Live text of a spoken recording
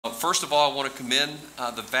First of all, I want to commend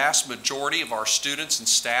the vast majority of our students and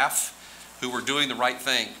staff who are doing the right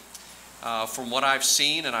thing. From what I've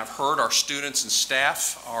seen and I've heard, our students and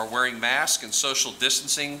staff are wearing masks and social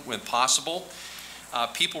distancing when possible.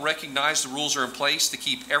 People recognize the rules are in place to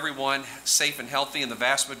keep everyone safe and healthy, and the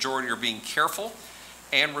vast majority are being careful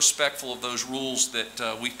and respectful of those rules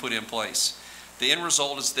that we've put in place. The end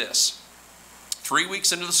result is this: 3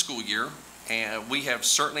 weeks into the school year, and we have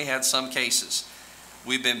certainly had some cases.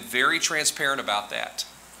 We've been very transparent about that.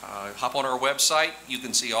 Hop on our website, you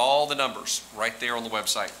can see all the numbers right there on the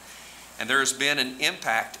website. And there has been an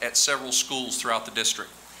impact at several schools throughout the district.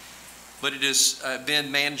 But it has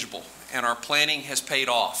been manageable, and our planning has paid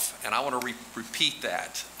off. And I want to repeat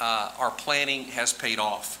that. Our planning has paid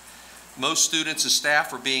off. Most students and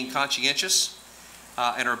staff are being conscientious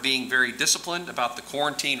and are being very disciplined about the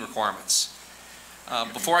quarantine requirements.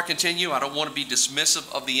 Before I continue, I don't want to be dismissive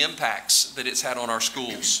of the impacts that it's had on our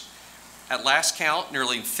schools. At last count,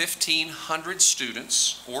 nearly 1,500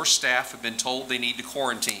 students or staff have been told they need to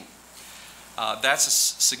quarantine. That's a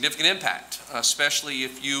significant impact, especially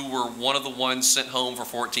if you were one of the ones sent home for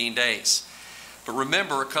 14 days. But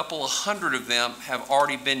remember, a couple of hundred of them have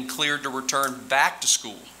already been cleared to return back to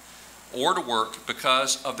school or to work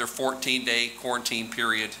because of their 14-day quarantine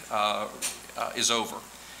period is over.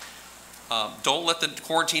 Don't let the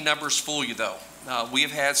quarantine numbers fool you, though. We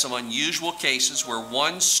have had some unusual cases where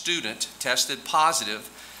one student tested positive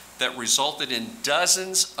that resulted in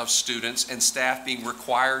dozens of students and staff being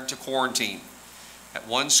required to quarantine. At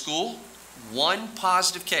one school, one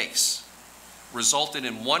positive case resulted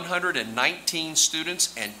in 119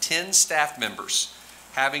 students and 10 staff members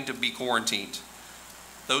having to be quarantined.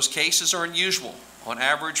 Those cases are unusual. On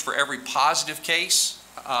average, for every positive case,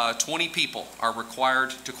 20 people are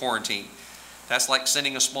required to quarantine. That's like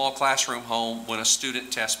sending a small classroom home when a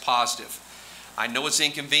student tests positive. I know it's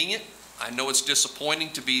inconvenient. I know it's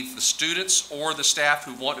disappointing to be the students or the staff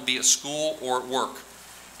who want to be at school or at work,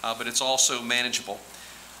 but it's also manageable.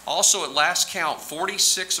 Also, at last count,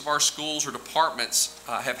 46 of our schools or departments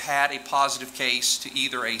have had a positive case to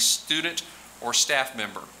either a student or staff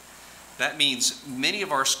member. That means many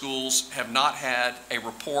of our schools have not had a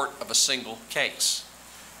report of a single case.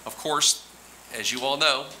 Of course, as you all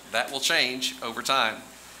know, that will change over time,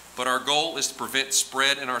 but our goal is to prevent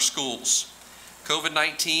spread in our schools.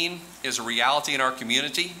 COVID-19 is a reality in our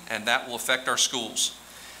community, and that will affect our schools.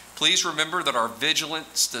 Please remember that our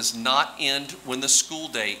vigilance does not end when the school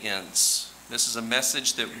day ends. This is a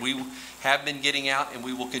message that we have been getting out and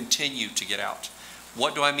we will continue to get out.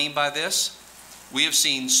 What do I mean by this? We have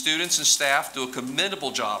seen students and staff do a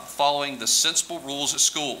commendable job following the sensible rules at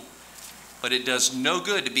school. But it does no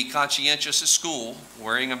good to be conscientious at school,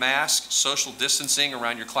 wearing a mask, social distancing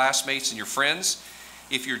around your classmates and your friends,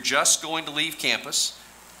 if you're just going to leave campus,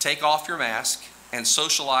 take off your mask, and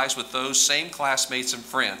socialize with those same classmates and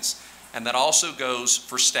friends. And that also goes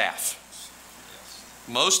for staff.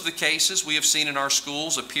 Most of the cases we have seen in our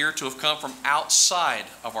schools appear to have come from outside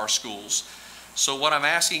of our schools. So what I'm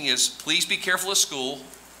asking is, please be careful at school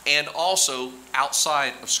and also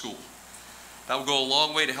outside of school. That will go a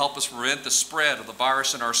long way to help us prevent the spread of the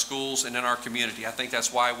virus in our schools and in our community. I think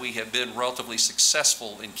that's why we have been relatively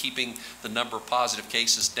successful in keeping the number of positive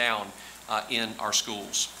cases down in our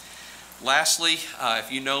schools. Lastly,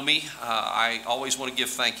 if you know me, I always want to give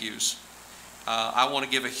thank yous. I want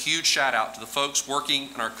to give a huge shout out to the folks working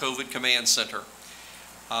in our COVID Command Center.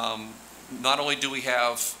 Not only do we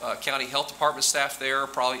have county health department staff there,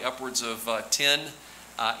 probably upwards of 10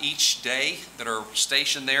 each day that are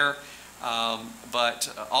stationed there,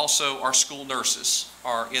 but also our school nurses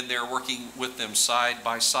are in there working with them side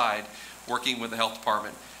by side, working with the health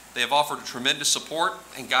department. They have offered tremendous support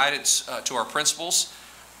and guidance to our principals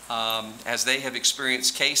as they have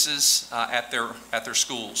experienced cases at their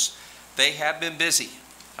schools. They have been busy.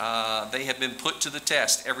 They have been put to the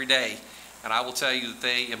test every day, and I will tell you that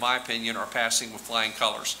they, in my opinion, are passing with flying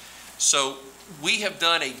colors. So we have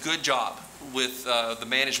done a good job with the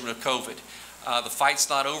management of COVID. The fight's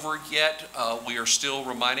not over yet. We are still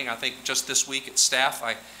reminding, I think just this week at staff,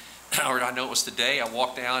 I know it was today, I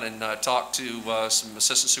walked down and talked to some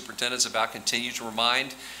assistant superintendents about continue to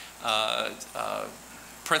remind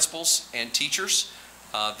principals and teachers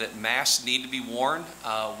that masks need to be worn.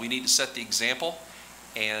 We need to set the example,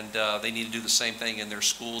 and they need to do the same thing in their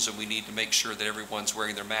schools, and we need to make sure that everyone's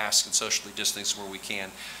wearing their masks and socially distancing where we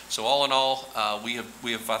can. So all in all, we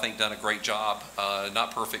have I think done a great job.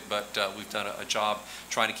 Not perfect, but we've done a job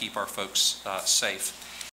trying to keep our folks safe.